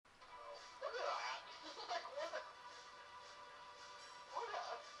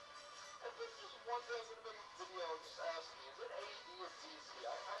just asking, is it AD or DC?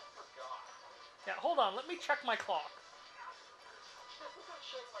 I forgot. Yeah, hold on. Let me check my clock. I'm gonna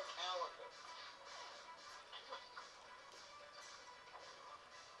check my calendar.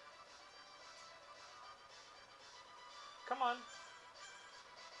 Come on.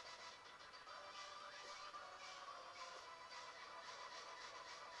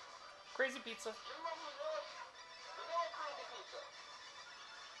 Crazy pizza. Do you remember vanilla crazy pizza?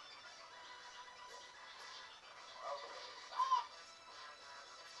 That was a waste. Ah!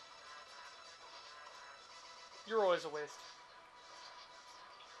 You're always a waste.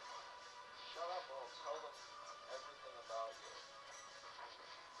 Shut up, or I'll tell them everything about you.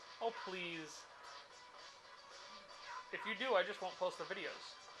 Oh, please. If you do, I just won't post the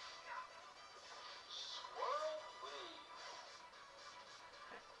videos. Squirrel, please.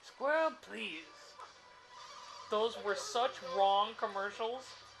 Squirrel, please. Those were such wrong commercials.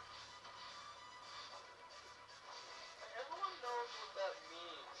 Everyone knows what that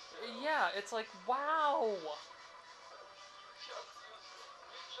means, too. Yeah, it's like, wow. You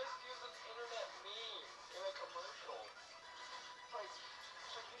just use an internet meme in a commercial. It's like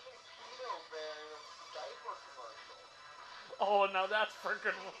using pedo bear in a diaper commercial. Oh, now that's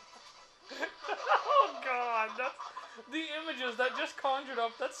freaking. Oh god, that's the images that just conjured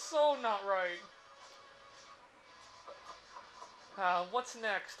up. That's so not right. What's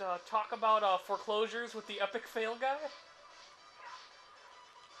next? Talk about foreclosures with the epic fail guy.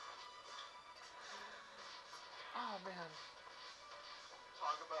 Oh man.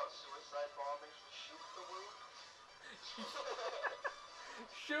 Talk about suicide bombings with Shoot the Whoop.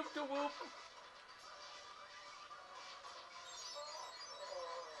 Shoop the whoop.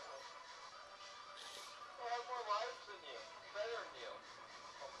 I have more lives than you. Better than you.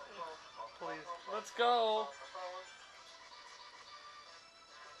 Please, let's go.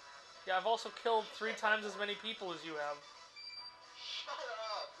 Yeah, I've also killed 3 times as many people as you have. Shut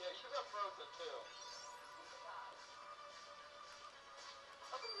up! Yeah, you got frozen too.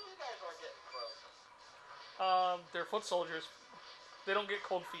 How come these guys aren't getting frozen? They're foot soldiers. They don't get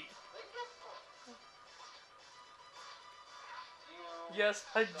cold feet. They can get frozen. Yes,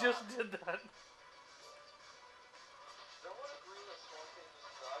 I just did that. Someone agree that Storm King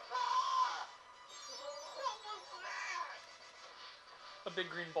just sucks? Ah! What was that? A big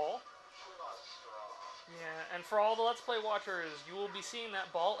green ball. Sure not a straw. Yeah, and for all the Let's Play watchers, you will be seeing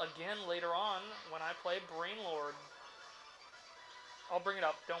that ball again later on when I play Brainlord. I'll bring it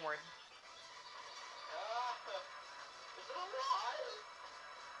up, don't worry. Ah! Is it alive?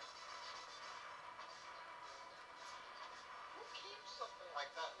 Who keeps something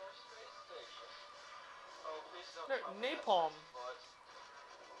like that in their space station? Oh, please don't There, tell me that's napalm. his foot.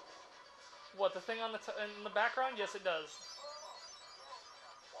 What, the thing on in the background? Yes, it does.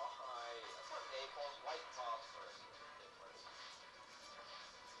 Why? I thought napalm's white phosphorus. There's a difference.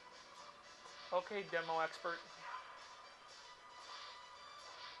 Okay, demo expert.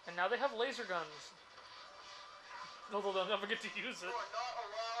 And now they have laser guns. Although they'll never get to use You it. are not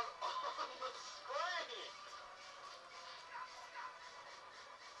allowed on the screen!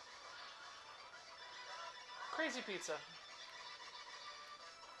 Crazy pizza.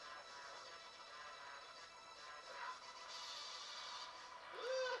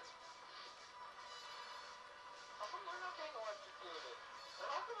 How come they're not getting electrocuted? And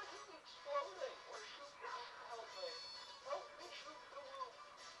how come I keep exploding? Where's Shoop the Whoop to help me? Help me, Shoop the Whoop!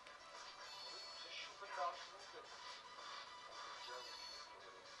 Weep to Shoop and das Whoopin'. German Shoop the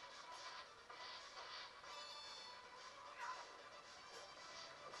Whoop.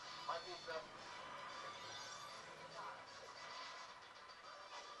 My pizza.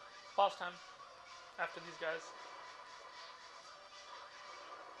 Boss time. After these guys.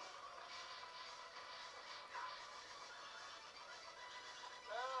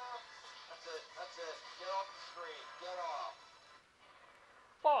 That's it. That's it. Get off the screen. Get off.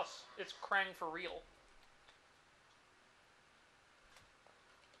 Boss, it's Krang for real.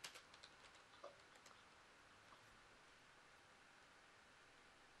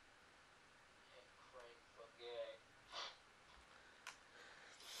 Crank for gay.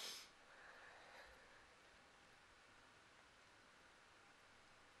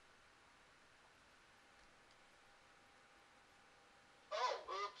 Oh,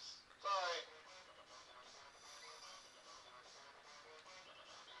 oops. Sorry.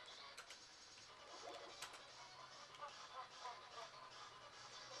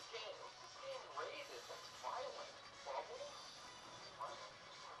 What's this game rated? That's violent. Bubbles? Violent.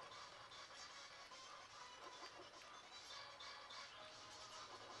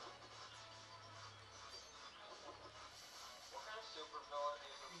 What kind of supervillain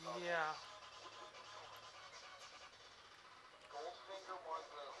uses bubbles? Yeah.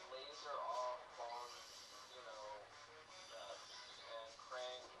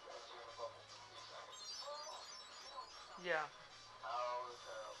 Yeah. How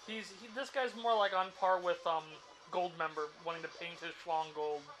terrible. This guy's more like on par with Gold Member, wanting to paint his schlong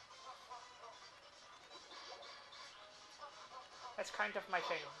gold. That's kind of my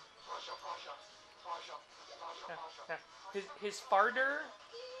thing. Fasha, fasha, fasha, fasha, Yeah, fasha. yeah. His farter.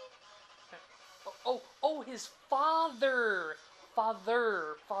 Oh, his father,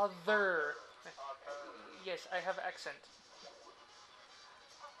 father. Yes, I have accent.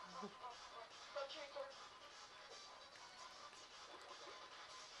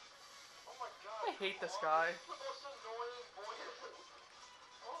 Oh my god. I hate this guy. This is the most annoying voice.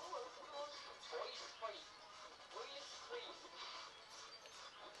 Oh, this is the most voice fight. Voice fight.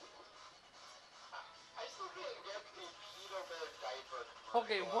 I still can't get the pedo bear diaper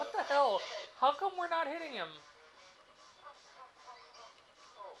Okay, commercial out what of the my hell? head. How come we're not hitting him?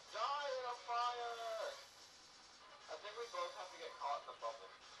 Oh, die in a fire! I think we both have to get caught in the bubble.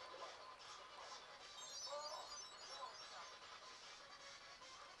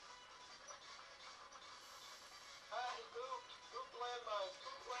 Ah, he pooped! Pooped landmines!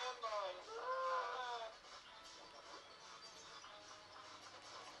 Pooped landmines! Ah!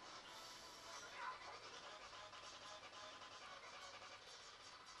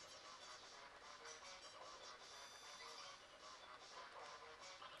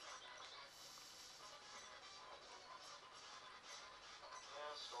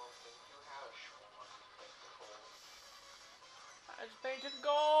 Yeah, Storm King, you had a Schwan, you thankful. It's painted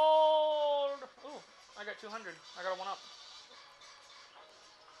gold. Ooh, I got 200. I got a 1-up.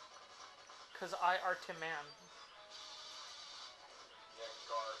 Cause I are Tim Man. Yeah,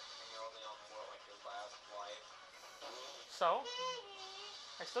 Gark, and you're only on what, like your last life? So,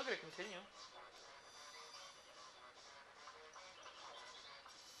 I still gotta continue.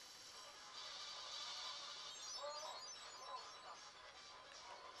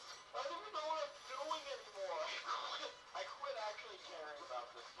 I don't even know what I'm doing anymore. I quit actually caring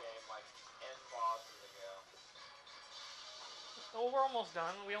about this game like 10 bosses ago. Oh, we're almost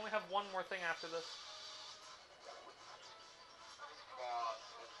done. We only have one more thing after this. This boss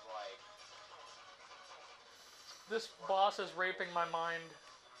is like... This boss is raping my mind.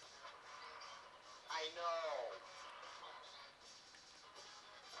 I know.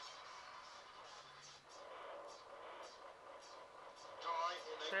 Die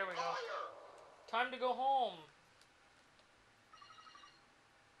in a There we go. fire! Time to go home.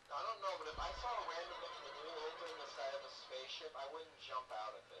 I don't know, but if I saw a random looking hole open in the side of a spaceship, I wouldn't jump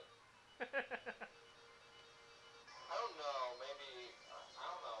out of it. I don't know, maybe... I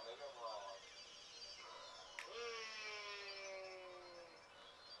don't know, maybe I'm wrong.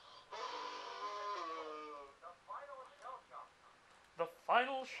 The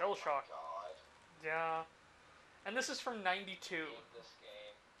final shell Oh my shock. god. Yeah. And this is from 92. I hate this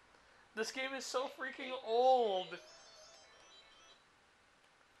game. This game is so freaking old.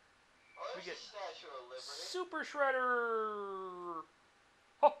 Oh, We there's get the Statue of Liberty. Super Shredder.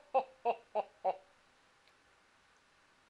 Ho ho ho